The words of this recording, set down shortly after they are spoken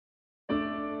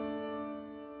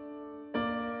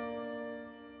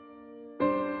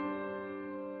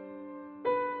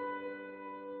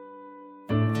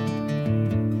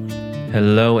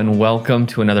Hello and welcome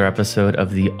to another episode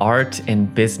of the Art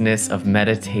and Business of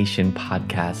Meditation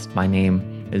podcast. My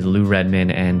name is Lou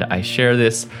Redman and I share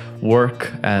this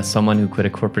work as someone who quit a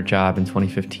corporate job in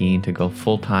 2015 to go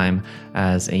full-time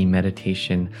as a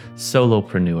meditation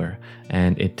solopreneur.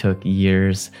 And it took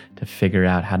years to figure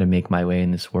out how to make my way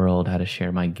in this world, how to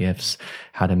share my gifts,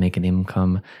 how to make an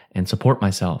income and support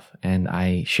myself. And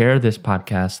I share this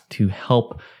podcast to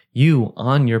help you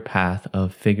on your path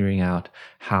of figuring out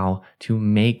how to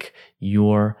make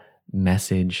your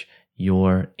message,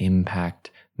 your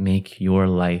impact, make your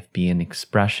life be an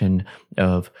expression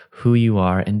of who you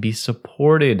are and be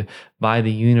supported by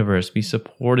the universe, be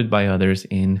supported by others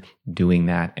in doing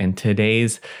that. And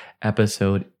today's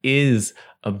episode is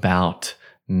about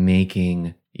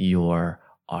making your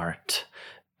art.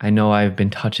 I know I've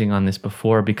been touching on this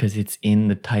before because it's in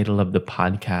the title of the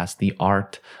podcast, The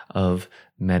Art of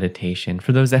Meditation.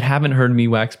 For those that haven't heard me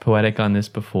wax poetic on this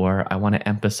before, I want to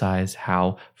emphasize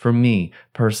how, for me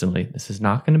personally, this is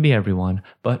not going to be everyone,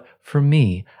 but for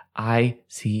me, I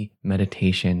see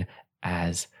meditation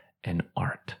as an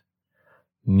art.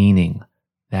 Meaning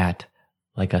that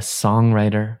like a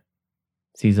songwriter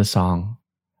sees a song,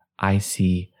 I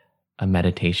see a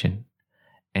meditation.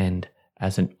 And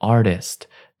as an artist,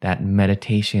 that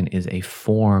meditation is a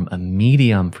form, a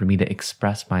medium for me to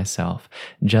express myself,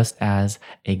 just as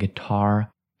a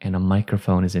guitar and a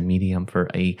microphone is a medium for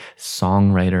a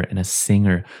songwriter and a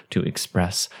singer to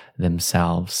express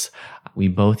themselves. We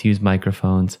both use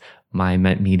microphones. My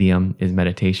medium is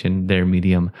meditation. Their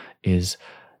medium is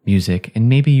music. And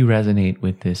maybe you resonate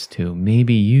with this too.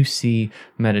 Maybe you see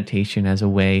meditation as a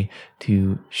way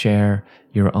to share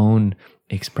your own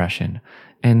expression.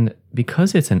 And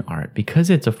because it's an art,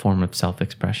 because it's a form of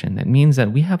self-expression, that means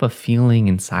that we have a feeling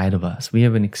inside of us. We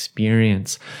have an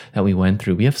experience that we went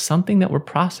through. We have something that we're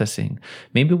processing.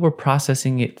 Maybe we're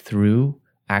processing it through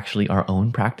actually our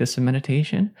own practice of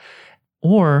meditation,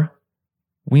 or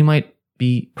we might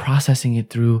be processing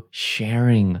it through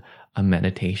sharing a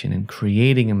meditation and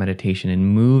creating a meditation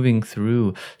and moving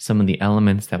through some of the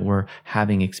elements that we're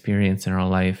having experience in our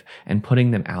life and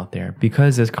putting them out there.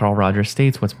 Because as Carl Rogers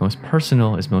states, what's most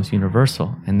personal is most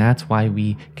universal. And that's why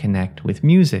we connect with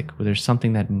music, where there's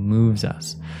something that moves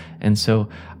us. And so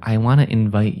I want to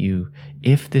invite you,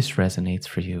 if this resonates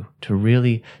for you, to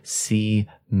really see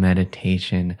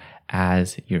meditation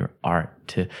as your art,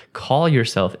 to call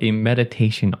yourself a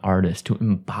meditation artist, to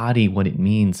embody what it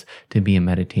means to be a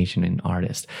meditation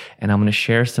artist. And I'm going to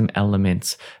share some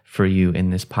elements for you in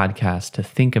this podcast to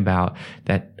think about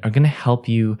that are going to help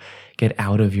you get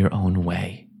out of your own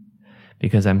way.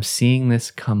 Because I'm seeing this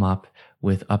come up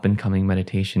with up-and-coming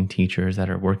meditation teachers that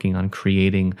are working on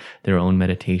creating their own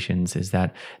meditations, is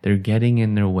that they're getting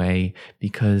in their way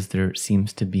because there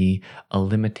seems to be a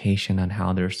limitation on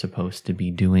how they're supposed to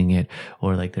be doing it,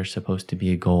 or like there's supposed to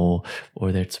be a goal,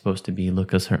 or they're supposed to be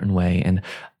look a certain way.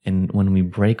 And when we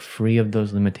break free of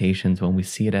those limitations, when we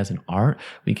see it as an art,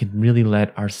 we can really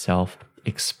let ourselves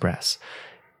express.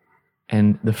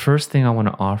 And the first thing I want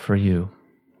to offer you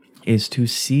is to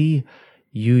see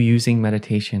you using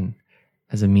meditation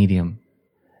as a medium,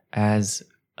 as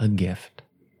a gift,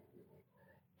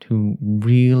 to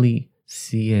really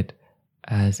see it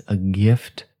as a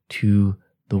gift to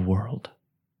the world.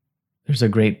 There's a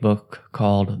great book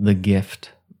called The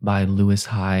Gift by Lewis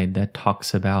Hyde that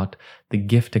talks about the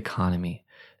gift economy,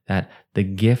 that the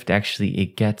gift actually,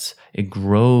 it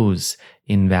grows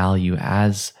in value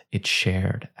as it's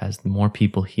shared, as more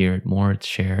people hear it, more it's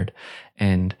shared.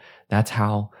 And that's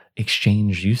how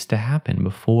exchange used to happen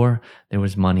before there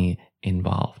was money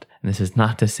involved. And this is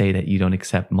not to say that you don't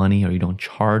accept money or you don't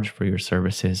charge for your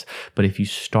services, but if you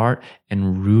start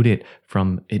and root it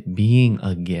from it being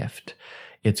a gift,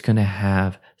 it's going to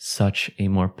have such a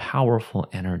more powerful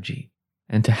energy.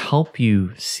 And to help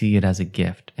you see it as a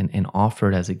gift and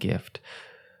offer it as a gift,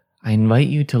 I invite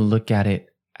you to look at it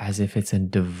as if it's a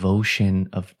devotion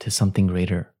to something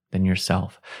greater than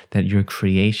yourself, that your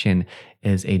creation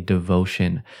is a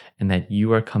devotion and that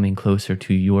you are coming closer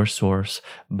to your source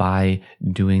by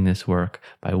doing this work,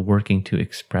 by working to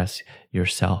express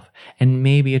yourself. And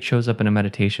maybe it shows up in a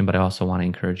meditation, but I also want to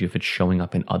encourage you, if it's showing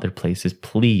up in other places,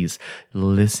 please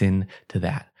listen to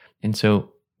that. And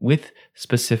so with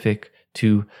specific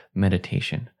to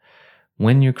meditation,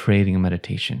 when you're creating a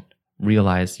meditation,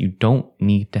 realize you don't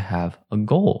need to have a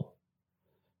goal.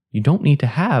 You don't need to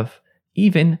have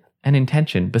even an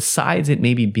intention, besides it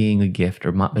maybe being a gift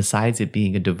or besides it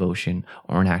being a devotion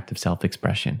or an act of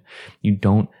self-expression. You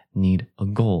don't need a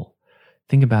goal.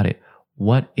 Think about it.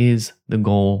 What is the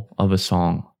goal of a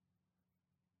song?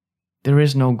 There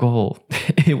is no goal.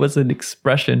 It was an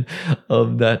expression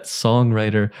of that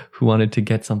songwriter who wanted to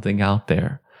get something out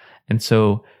there. And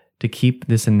so to keep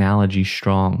this analogy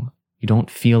strong, you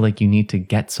don't feel like you need to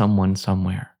get someone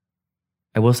somewhere.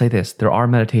 I will say this, there are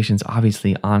meditations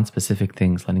obviously on specific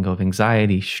things, letting go of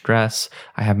anxiety, stress.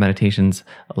 I have meditations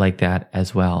like that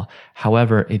as well.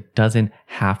 However, it doesn't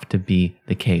have to be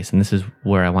the case. And this is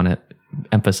where I want to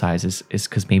emphasize is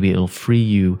because maybe it'll free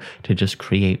you to just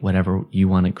create whatever you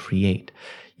want to create.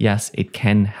 Yes, it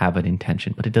can have an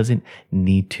intention, but it doesn't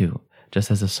need to. Just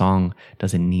as a song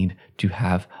doesn't need to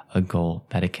have a goal,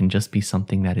 that it can just be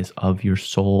something that is of your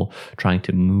soul trying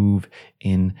to move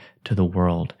into the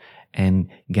world. And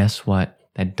guess what?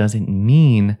 That doesn't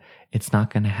mean it's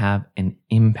not going to have an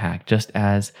impact, just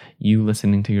as you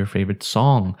listening to your favorite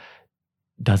song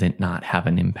doesn't not have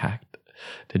an impact.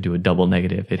 To do a double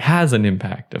negative, it has an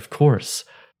impact, of course.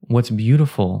 What's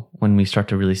beautiful when we start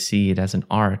to really see it as an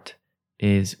art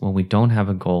is when we don't have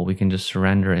a goal, we can just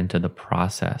surrender into the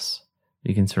process.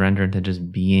 We can surrender into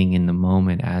just being in the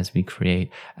moment as we create,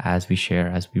 as we share,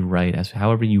 as we write, as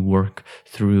however you work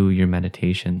through your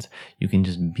meditations, you can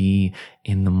just be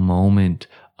in the moment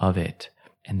of it.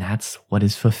 And that's what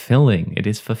is fulfilling. It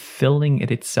is fulfilling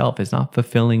it itself. It's not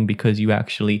fulfilling because you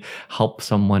actually help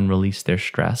someone release their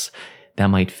stress. That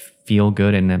might feel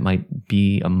good and that might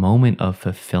be a moment of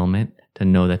fulfillment to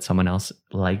know that someone else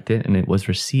liked it and it was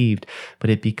received, but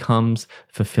it becomes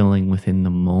fulfilling within the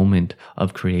moment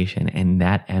of creation. And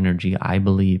that energy, I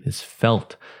believe, is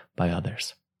felt by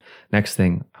others. Next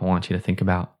thing I want you to think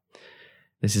about,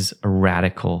 this is a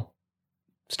radical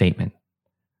statement.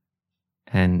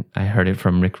 And I heard it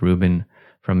from Rick Rubin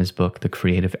from his book, The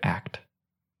Creative Act.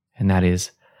 And that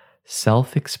is,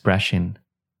 self-expression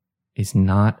is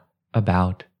not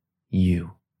about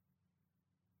you.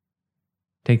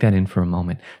 Take that in for a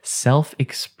moment.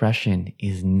 Self-expression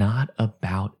is not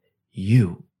about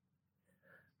you.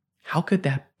 How could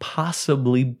that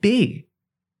possibly be?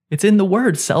 It's in the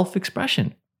word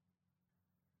self-expression.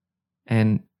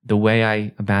 And the way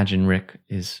I imagine Rick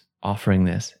is offering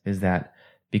this is that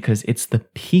because it's the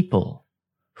people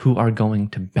who are going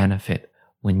to benefit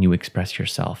when you express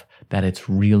yourself that it's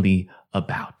really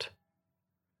about.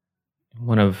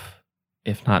 One of,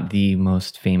 if not the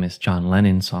most famous John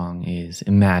Lennon song is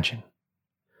Imagine.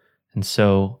 And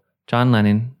so John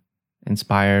Lennon,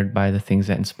 inspired by the things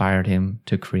that inspired him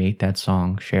to create that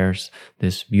song, shares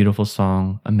this beautiful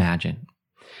song, Imagine.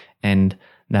 And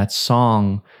that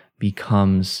song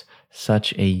becomes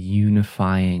such a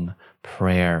unifying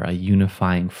prayer, a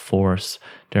unifying force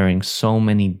during so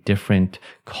many different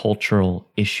cultural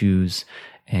issues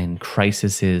and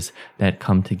crises that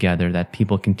come together, that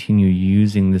people continue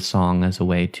using the song as a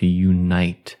way to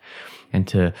unite and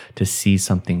to see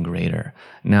something greater.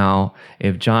 Now,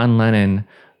 if John Lennon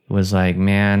was like,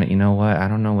 man, you know what? I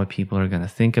don't know what people are going to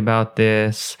think about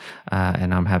this,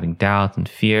 and I'm having doubts and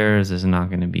fears. This is not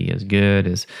going to be as good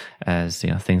as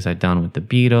things I've done with the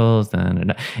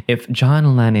Beatles. If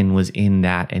John Lennon was in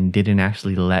that and didn't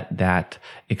actually let that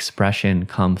expression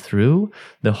come through,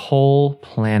 the whole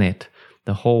planet,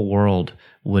 the whole world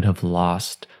would have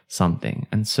lost something.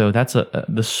 And so that's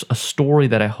a story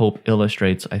that I hope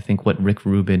illustrates, I think, what Rick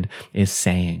Rubin is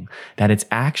saying, that it's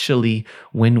actually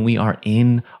when we are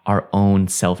in our own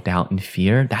self-doubt and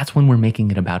fear, that's when we're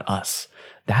making it about us.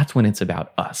 That's when it's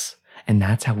about us. And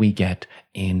that's how we get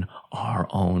in our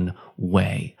own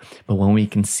way. But when we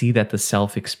can see that the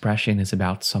self-expression is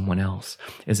about someone else,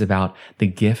 is about the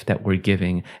gift that we're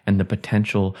giving and the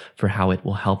potential for how it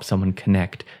will help someone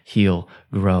connect, heal,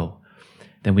 grow,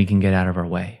 then we can get out of our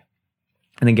way.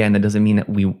 And again, that doesn't mean that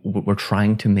we're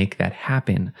trying to make that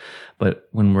happen, but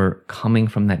when we're coming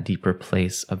from that deeper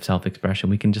place of self-expression,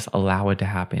 we can just allow it to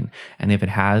happen. And if it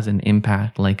has an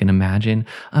impact, like an Imagine,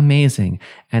 amazing.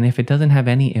 And if it doesn't have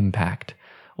any impact,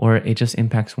 or it just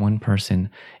impacts one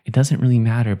person, it doesn't really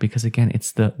matter, because again,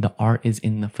 it's the art is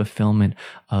in the fulfillment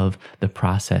of the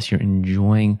process. You're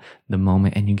enjoying the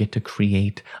moment and you get to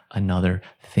create another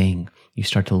thing. You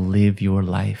start to live your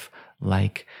life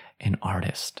like an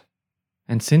artist.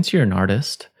 And since you're an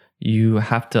artist, you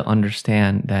have to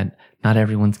understand that not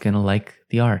everyone's going to like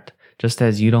the art. Just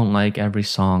as you don't like every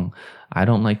song. I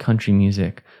don't like country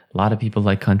music. A lot of people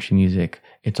like country music.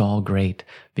 It's all great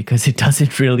because it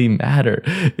doesn't really matter.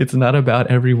 It's not about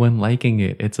everyone liking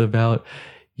it. It's about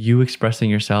you expressing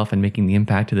yourself and making the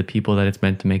impact to the people that it's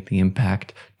meant to make the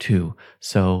impact to.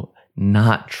 So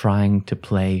not trying to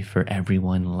play for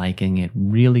everyone liking it,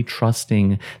 really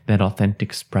trusting that authentic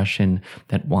expression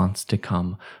that wants to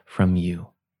come from you.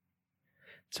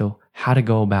 So how to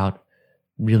go about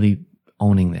really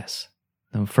owning this?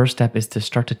 The first step is to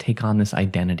start to take on this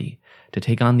identity, to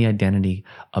take on the identity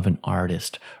of an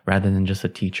artist rather than just a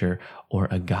teacher or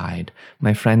a guide.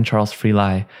 My friend Charles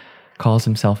Freeley calls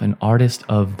himself an artist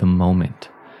of the moment,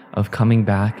 of coming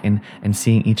back and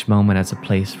seeing each moment as a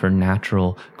place for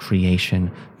natural creation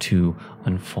to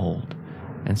unfold.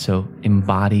 And so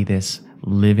embody this,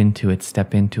 live into it,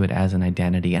 step into it as an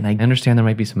identity. And I understand there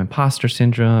might be some imposter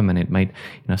syndrome, and it might,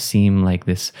 seem like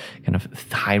this kind of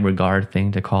high regard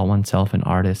thing to call oneself an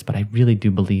artist, but I really do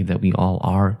believe that we all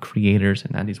are creators,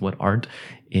 and that is what art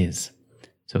is.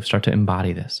 So start to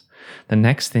embody this. The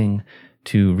next thing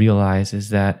to realize is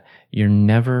that you're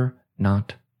never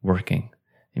not working,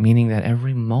 meaning that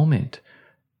every moment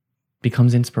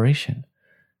becomes inspiration.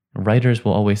 Writers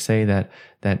will always say that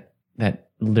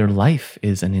their life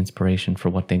is an inspiration for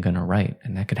what they're going to write.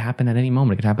 And that could happen at any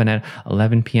moment. It could happen at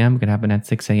 11 p.m. It could happen at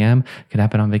 6 a.m. It could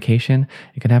happen on vacation.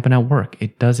 It could happen at work.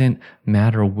 It doesn't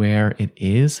matter where it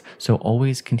is. So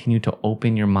always continue to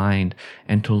open your mind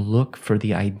and to look for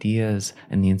the ideas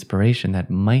and the inspiration that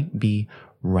might be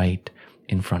right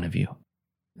in front of you.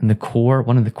 And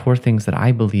one of the core things that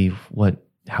I believe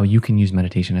how you can use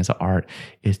meditation as an art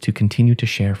is to continue to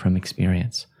share from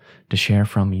experience, to share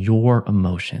from your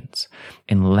emotions,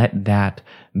 and let that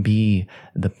be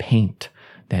the paint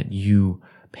that you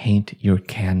paint your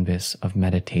canvas of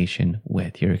meditation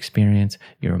with, your experience,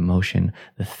 your emotion,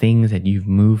 the things that you've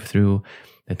moved through,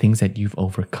 the things that you've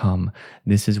overcome.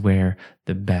 This is where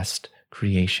the best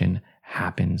creation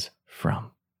happens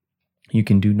from. You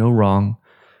can do no wrong.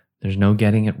 There's no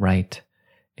getting it right.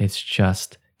 It's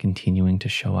just continuing to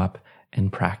show up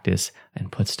and practice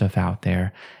and put stuff out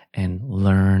there and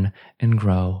learn and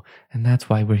grow. And that's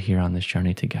why we're here on this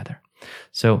journey together.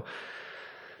 So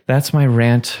that's my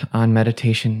rant on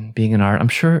meditation being an art. I'm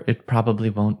sure it probably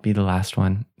won't be the last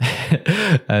one,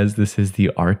 as this is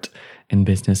the Art and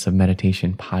Business of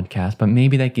Meditation podcast, but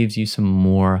maybe that gives you some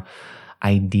more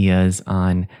ideas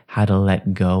on how to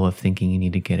let go of thinking you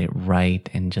need to get it right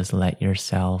and just let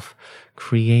yourself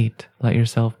create, let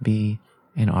yourself be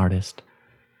an artist.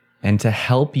 And to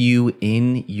help you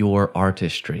in your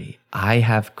artistry, I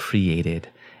have created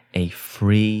a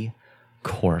free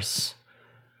course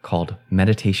called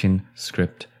Meditation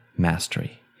Script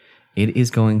Mastery. It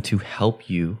is going to help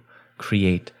you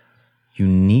create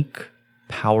unique,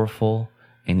 powerful,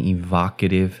 and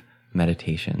evocative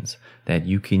meditations that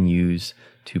you can use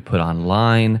to put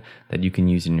online, that you can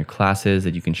use in your classes,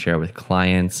 that you can share with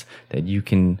clients, that you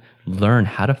can learn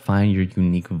how to find your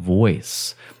unique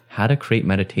voice, how to create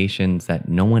meditations that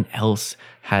no one else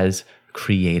has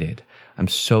created. I'm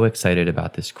so excited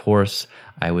about this course.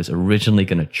 I was originally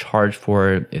going to charge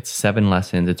for it. It's 7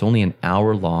 lessons. It's only an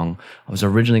hour long. I was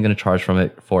originally going to charge for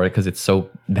it because it's so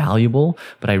valuable,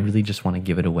 but I really just want to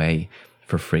give it away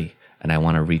for free. And I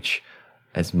want to reach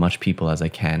as much people as I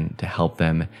can to help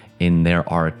them in their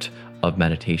art of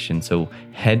meditation. So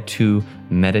head to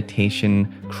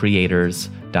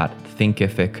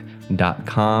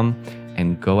meditationcreators.thinkific.com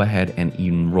and go ahead and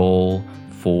enroll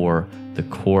for the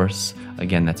course.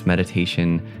 Again, that's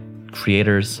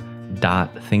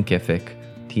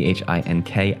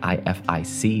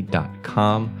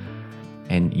meditationcreators.thinkific.com,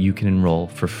 and you can enroll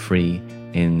for free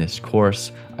in this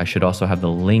course. I should also have the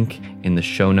link in the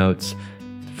show notes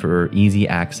for easy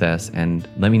access, and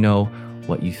let me know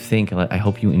what you think. I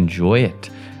hope you enjoy it.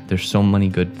 There's so many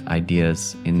good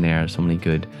ideas in there, so many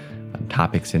good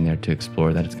topics in there to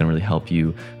explore that it's going to really help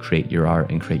you create your art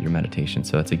and create your meditation.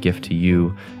 So it's a gift to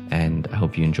you, and I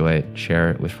hope you enjoy it. Share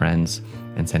it with friends,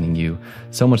 and sending you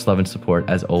so much love and support.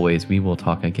 As always, we will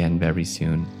talk again very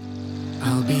soon.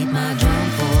 I'll beat my drum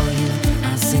for you,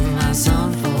 I'll sing my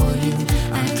song for you,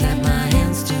 I'll clap my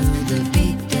hands to the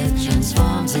beat that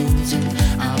transforms into.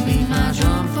 I'll beat my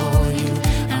drum for you,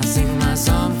 I'll sing my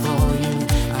song for you,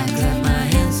 I'll clap my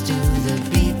hands to the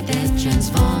beat that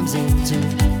transforms into.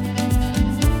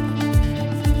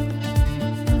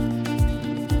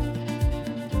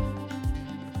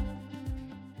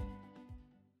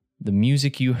 The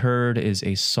music you heard is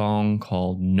a song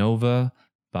called Nova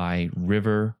by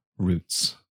River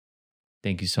Roots.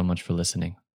 Thank you so much for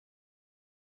listening.